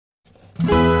Hi,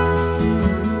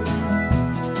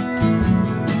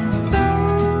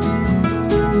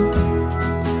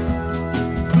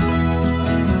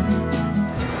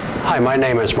 my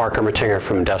name is Mark Ermatinger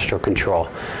from Industrial Control.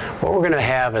 What we're going to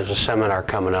have is a seminar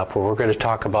coming up where we're going to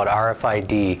talk about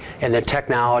RFID and the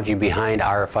technology behind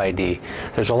RFID.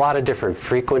 There's a lot of different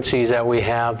frequencies that we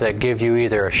have that give you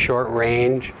either a short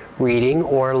range reading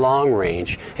or long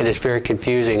range, and it's very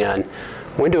confusing on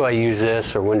when do I use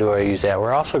this or when do I use that.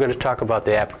 We're also going to talk about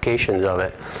the applications of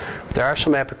it. There are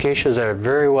some applications that are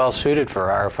very well suited for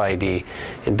RFID,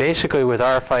 and basically with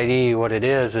RFID what it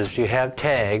is you have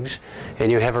tags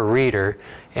and you have a reader,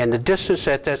 and the distance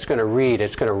that that's going to read,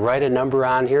 it's going to write a number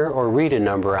on here or read a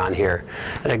number on here.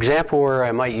 An example where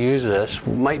I might use this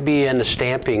might be in the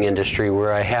stamping industry,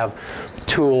 where I have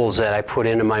tools that I put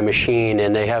into my machine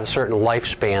and they have a certain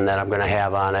lifespan that I'm going to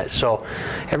have on it. So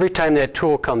every time that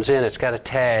tool comes in, it's got a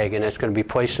tag and it's going to be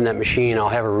placed in that machine. I'll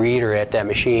have a reader at that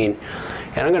machine,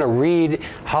 and I'm going to read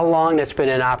how long that's been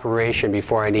in operation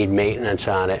before I need maintenance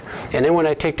on it. And then when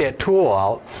I take that tool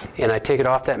out and I take it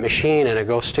off that machine and I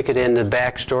go stick it in the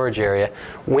back storage area,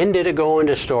 when did it go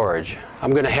into storage?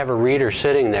 I'm going to have a reader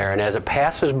sitting there, and as it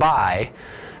passes by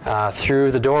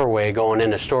through the doorway going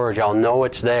into storage, I'll know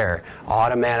it's there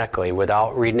automatically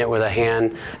without reading it with a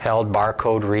handheld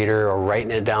barcode reader or writing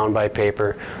it down by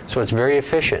paper. So it's very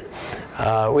efficient.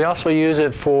 We also use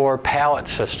it for pallet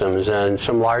systems, and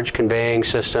some large conveying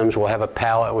systems will have a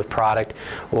pallet with product.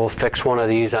 We'll fix one of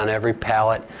these on every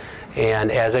pallet,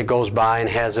 and as it goes by and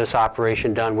has this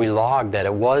operation done, we log that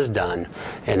it was done,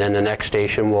 and then the next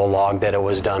station will log that it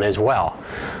was done as well.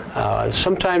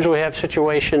 Sometimes we have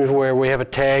situations where we have a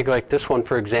tag like this one,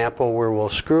 for example, where we'll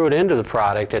screw it into the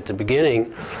product at the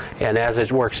beginning, and as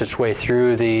it works its way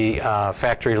through the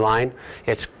factory line,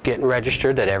 it's getting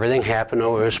registered that everything happened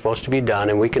what was supposed to be done,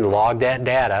 and we can log that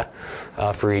data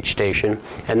for each station.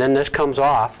 And then this comes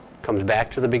off, comes back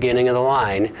to the beginning of the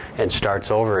line, and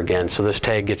starts over again. So this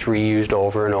tag gets reused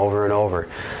over and over and over.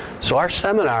 So our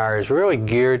seminar is really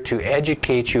geared to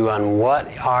educate you on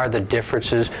what are the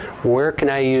differences, where can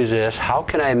I use this, how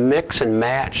can I mix and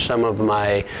match some of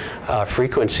my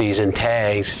frequencies and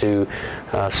tags to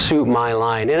suit my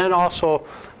line, and then also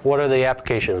what are the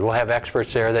applications. We'll have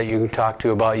experts there that you can talk to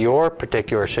about your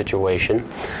particular situation,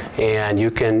 and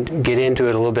you can get into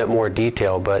it a little bit more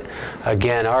detail. But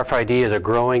again, RFID is a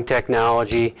growing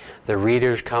technology. The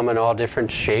readers come in all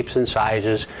different shapes and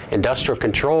sizes. Industrial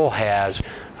Control has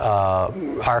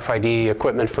RFID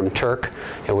equipment from Turck,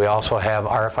 and we also have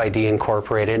RFID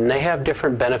Incorporated, and they have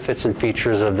different benefits and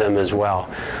features of them as well.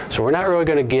 So we're not really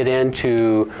going to get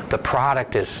into the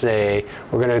product as say,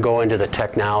 we're going to go into the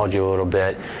technology a little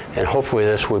bit, and hopefully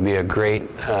this would be a great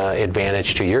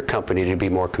advantage to your company to be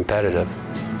more competitive.